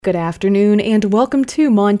Good afternoon and welcome to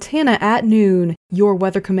Montana at Noon. Your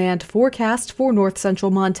Weather Command forecast for north central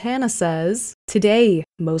Montana says, today,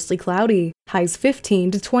 mostly cloudy, highs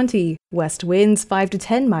 15 to 20, west winds 5 to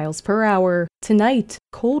 10 miles per hour. Tonight,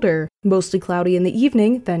 colder, mostly cloudy in the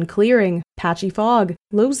evening, then clearing, patchy fog,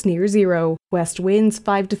 lows near zero, west winds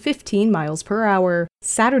 5 to 15 miles per hour.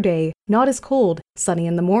 Saturday, not as cold, sunny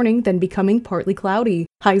in the morning, then becoming partly cloudy,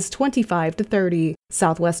 highs 25 to 30,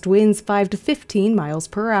 southwest winds 5 to 15 miles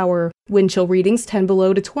per hour. Wind chill readings 10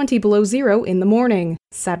 below to 20 below zero in the morning.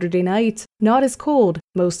 Saturday night, not as cold,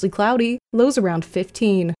 mostly cloudy, lows around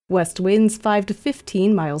 15, west winds 5 to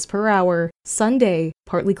 15 miles per hour. Sunday,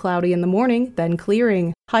 partly cloudy in the morning, then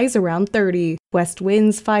clearing, highs around 30, west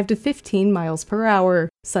winds 5 to 15 miles per hour.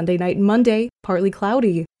 Sunday night and Monday, partly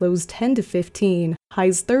cloudy, lows 10 to 15,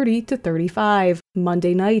 highs 30 to 35.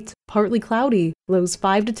 Monday night, partly cloudy, lows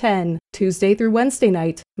 5 to 10. Tuesday through Wednesday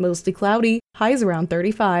night, mostly cloudy, highs around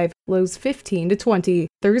 35, lows 15 to 20.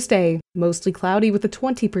 Thursday, mostly cloudy with a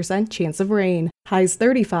 20% chance of rain, highs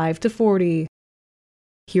 35 to 40.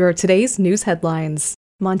 Here are today's news headlines.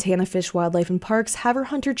 Montana Fish, Wildlife and Parks Havre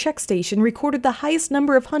Hunter Check Station recorded the highest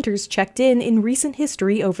number of hunters checked in recent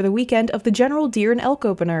history over the weekend of the general deer and elk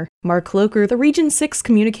opener. Mark Cloker, the Region 6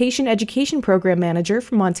 Communication Education Program Manager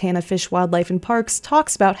for Montana Fish, Wildlife and Parks,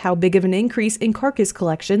 talks about how big of an increase in carcass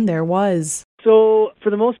collection there was. So,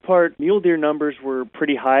 for the most part, mule deer numbers were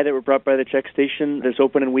pretty high that were brought by the check station this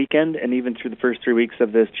opening weekend and even through the first 3 weeks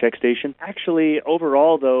of this check station. Actually,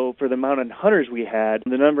 overall, though, for the amount of hunters we had,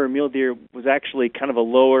 the number of mule deer was actually kind of a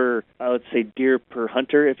lower, let's say, deer per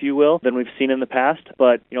hunter, if you will, than we've seen in the past.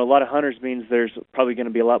 But, a lot of hunters means there's probably going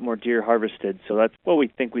to be a lot more deer harvested. So that's what we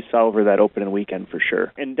think we saw over that opening weekend for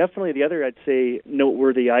sure. And definitely the other, I'd say,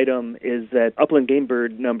 noteworthy item is that upland game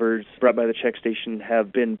bird numbers brought by the check station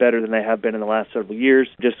have been better than they have been in the last several years.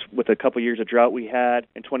 Just with a couple years of drought we had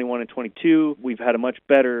in 21 and 22, we've had a much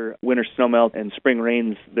better winter snowmelt and spring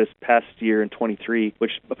rains this past year in 23,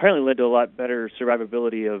 which apparently led to a lot better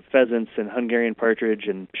survivability of pheasants and Hungarian partridge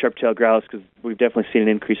and sharp-tailed grouse, because we've definitely seen an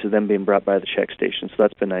increase of them being brought by the check station, so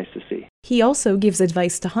that's been nice to see. He also gives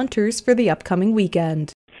advice to hunters for the upcoming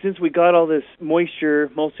weekend. Since we got all this moisture,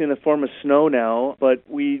 mostly in the form of snow now, but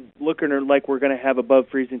we looking like we're going to have above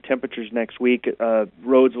freezing temperatures next week,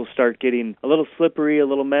 roads will start getting a little slippery, a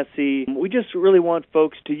little messy. We just really want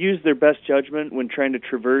folks to use their best judgment when trying to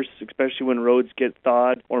traverse, especially when roads get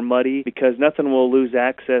thawed or muddy, because nothing will lose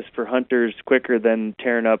access for hunters quicker than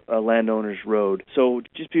tearing up a landowner's road. So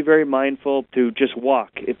just be very mindful to just walk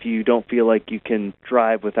if you don't feel like you can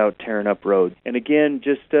drive without tearing up roads. And again,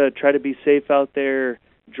 just try to be safe out there.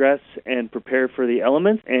 Dress and prepare for the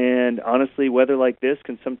elements, and honestly, weather like this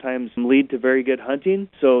can sometimes lead to very good hunting,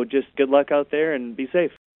 so just good luck out there and be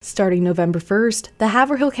safe. Starting November 1st, the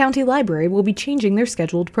Haverhill County Library will be changing their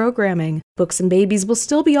scheduled programming. Books and Babies will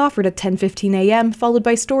still be offered at 10:15 a.m., followed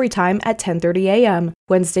by Storytime at 10:30 a.m.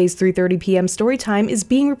 Wednesday's 3:30 p.m. Storytime is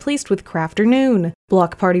being replaced with Crafternoon.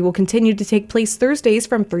 Block Party will continue to take place Thursdays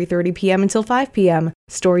from 3:30 p.m. until 5 p.m.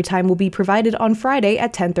 Storytime will be provided on Friday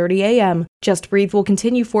at 10:30 a.m. Just Breathe will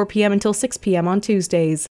continue 4 p.m. until 6 p.m. on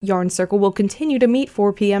Tuesdays. Yarn Circle will continue to meet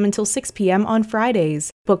 4 p.m. until 6 p.m. on Fridays.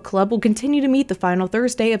 Book Club will continue to meet the final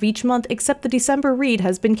Thursday of each month, except the December read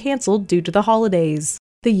has been canceled due to the holidays.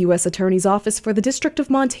 The U.S. Attorney's Office for the District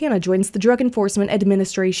of Montana joins the Drug Enforcement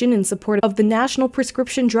Administration in support of the National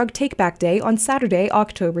Prescription Drug Takeback Day on Saturday,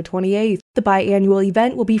 October 28th. The biannual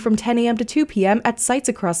event will be from 10 a.m. to 2 p.m. at sites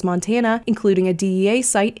across Montana, including a DEA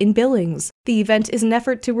site in Billings. The event is an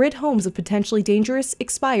effort to rid homes of potentially dangerous,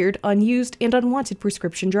 expired, unused, and unwanted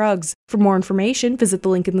prescription drugs. For more information, visit the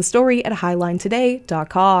link in the story at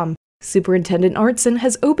highlinetoday.com. Superintendent Arntzen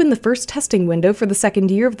has opened the first testing window for the second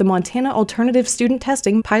year of the Montana Alternative Student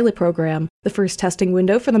Testing Pilot Program. The first testing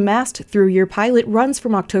window for the MAST through-year pilot runs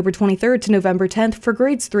from October 23rd to November 10th for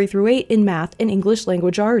grades 3 through 8 in math and English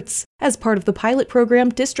language arts. As part of the pilot program,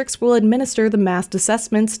 districts will administer the MAST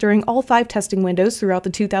assessments during all 5 testing windows throughout the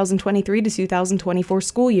 2023 to 2024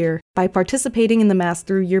 school year. By participating in the MAST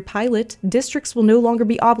through-year pilot, districts will no longer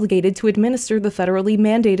be obligated to administer the federally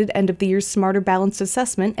mandated end-of-the-year Smarter Balanced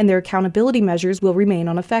Assessment, and their accountability measures will remain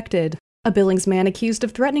unaffected. A Billings man accused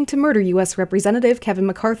of threatening to murder U.S. Representative Kevin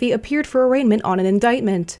McCarthy appeared for arraignment on an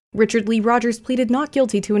indictment. Richard Lee Rogers pleaded not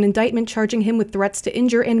guilty to an indictment charging him with threats to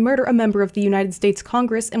injure and murder a member of the United States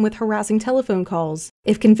Congress and with harassing telephone calls.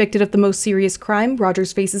 If convicted of the most serious crime,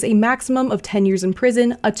 Rogers faces a maximum of 10 years in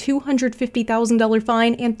prison, a $250,000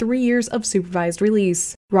 fine, and 3 years of supervised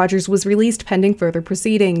release. Rogers was released pending further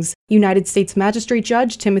proceedings. United States Magistrate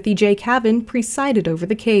Judge Timothy J. Cavan presided over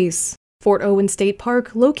the case. Fort Owen State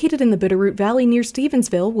Park, located in the Bitterroot Valley near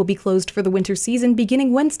Stevensville, will be closed for the winter season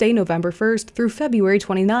beginning Wednesday, November 1st through February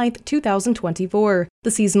 29th, 2024.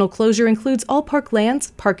 The seasonal closure includes all park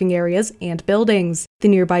lands, parking areas, and buildings. The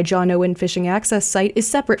nearby John Owen Fishing Access site is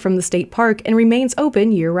separate from the state park and remains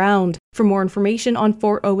open year-round. For more information on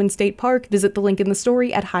Fort Owen State Park, visit the link in the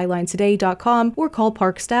story at highlinetoday.com or call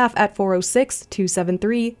park staff at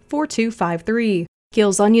 406-273-4253.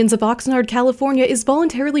 Gill's Onions of Oxnard, California is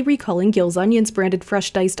voluntarily recalling Gill's Onions branded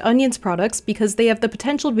fresh diced onions products because they have the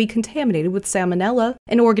potential to be contaminated with Salmonella,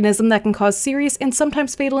 an organism that can cause serious and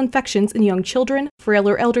sometimes fatal infections in young children, frail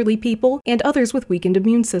or elderly people, and others with weakened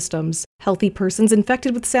immune systems. Healthy persons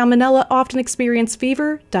infected with Salmonella often experience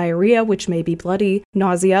fever, diarrhea, which may be bloody,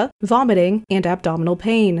 nausea, vomiting, and abdominal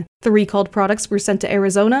pain. The recalled products were sent to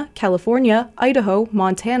Arizona, California, Idaho,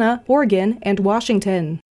 Montana, Oregon, and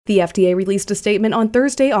Washington. The FDA released a statement on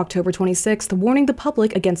Thursday, October 26th, warning the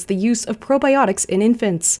public against the use of probiotics in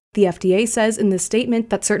infants. The FDA says in this statement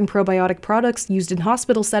that certain probiotic products used in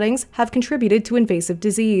hospital settings have contributed to invasive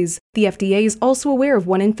disease. The FDA is also aware of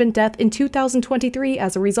one infant death in 2023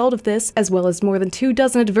 as a result of this, as well as more than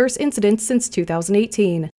 24 adverse incidents since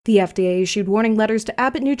 2018. The FDA issued warning letters to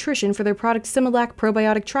Abbott Nutrition for their product Similac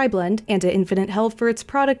Probiotic Tri-Blend and to Infinite Health for its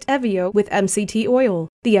product Evio with MCT oil.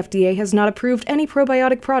 The FDA has not approved any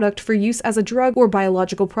probiotic product for use as a drug or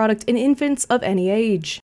biological product in infants of any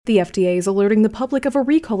age. The FDA is alerting the public of a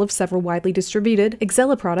recall of several widely distributed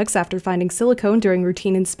Exela products after finding silicone during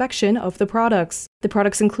routine inspection of the products. The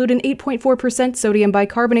products include an 8.4% sodium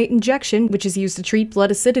bicarbonate injection, which is used to treat blood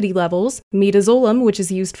acidity levels, midazolam, which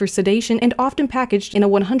is used for sedation and often packaged in a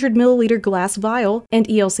 100 milliliter glass vial, and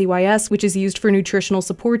ELCYS, which is used for nutritional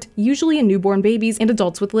support, usually in newborn babies and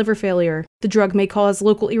adults with liver failure. The drug may cause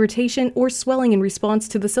local irritation or swelling in response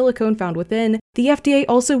to the silicone found within. The FDA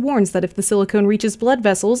also warns that if the silicone reaches blood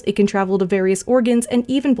vessels, it can travel to various organs and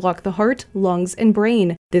even block the heart, lungs, and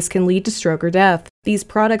brain. This can lead to stroke or death. These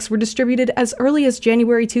products were distributed as early as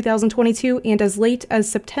January 2022 and as late as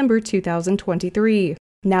September 2023.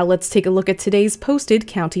 Now let's take a look at today's posted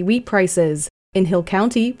county wheat prices. In Hill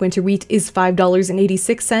County, winter wheat is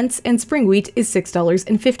 $5.86 and spring wheat is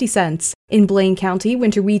 $6.50. In Blaine County,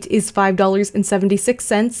 winter wheat is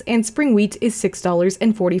 $5.76 and spring wheat is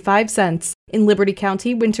 $6.45. In Liberty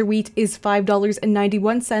County, winter wheat is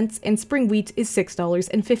 $5.91 and spring wheat is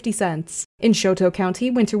 $6.50. In Choteau County,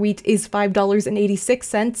 winter wheat is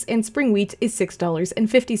 $5.86 and spring wheat is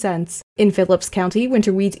 $6.50. In Phillips County,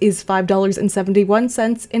 winter wheat is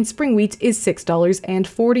 $5.71 and spring wheat is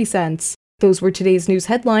 $6.40. Those were today's news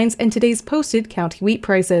headlines and today's posted county wheat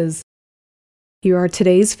prices. Here are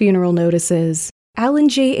today's funeral notices. Alan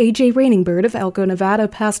J. A.J. Rainingbird of Elko, Nevada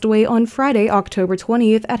passed away on Friday, October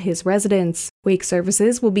 20th at his residence. Wake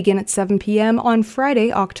services will begin at 7 p.m. on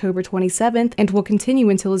Friday, October 27th and will continue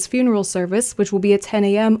until his funeral service, which will be at 10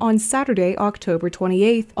 a.m. on Saturday, October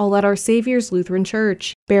 28th, all at Our Savior's Lutheran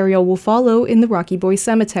Church. Burial will follow in the Rocky Boy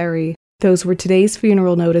Cemetery. Those were today's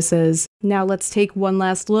funeral notices. Now let's take one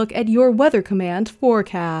last look at your Weather Command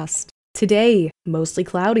forecast. Today, mostly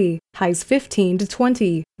cloudy, highs 15 to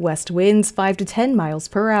 20, west winds 5 to 10 miles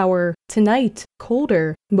per hour. Tonight,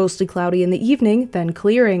 colder, mostly cloudy in the evening, then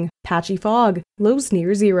clearing, patchy fog, lows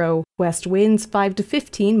near 0, west winds 5 to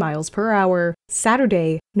 15 miles per hour.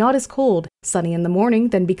 Saturday, not as cold, sunny in the morning,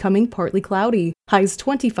 then becoming partly cloudy, highs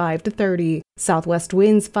 25 to 30, southwest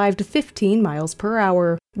winds 5 to 15 miles per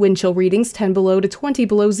hour. Wind chill readings 10 below to 20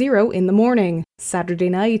 below 0 in the morning. Saturday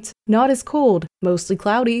night, not as cold, mostly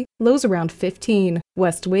cloudy, lows around 15,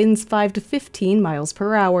 west winds 5 to 15 miles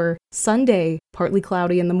per hour. Sunday, partly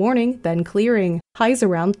cloudy in the morning, then clearing, highs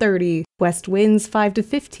around 30, west winds 5 to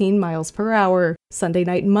 15 miles per hour. Sunday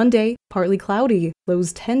night and Monday, partly cloudy,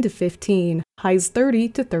 lows 10 to 15, highs 30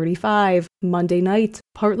 to 35. Monday night,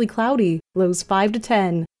 partly cloudy, lows 5 to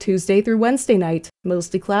 10. Tuesday through Wednesday night,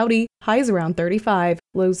 mostly cloudy, highs around 35,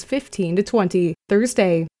 lows 15 to 20.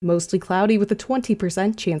 Thursday, mostly cloudy with a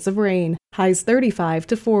 20% chance of rain, highs 35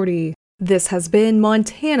 to 40. This has been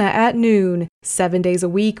Montana at Noon. 7 days a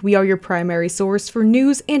week, we are your primary source for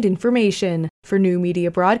news and information. For New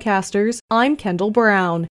Media Broadcasters, I'm Kendall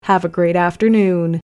Brown. Have a great afternoon.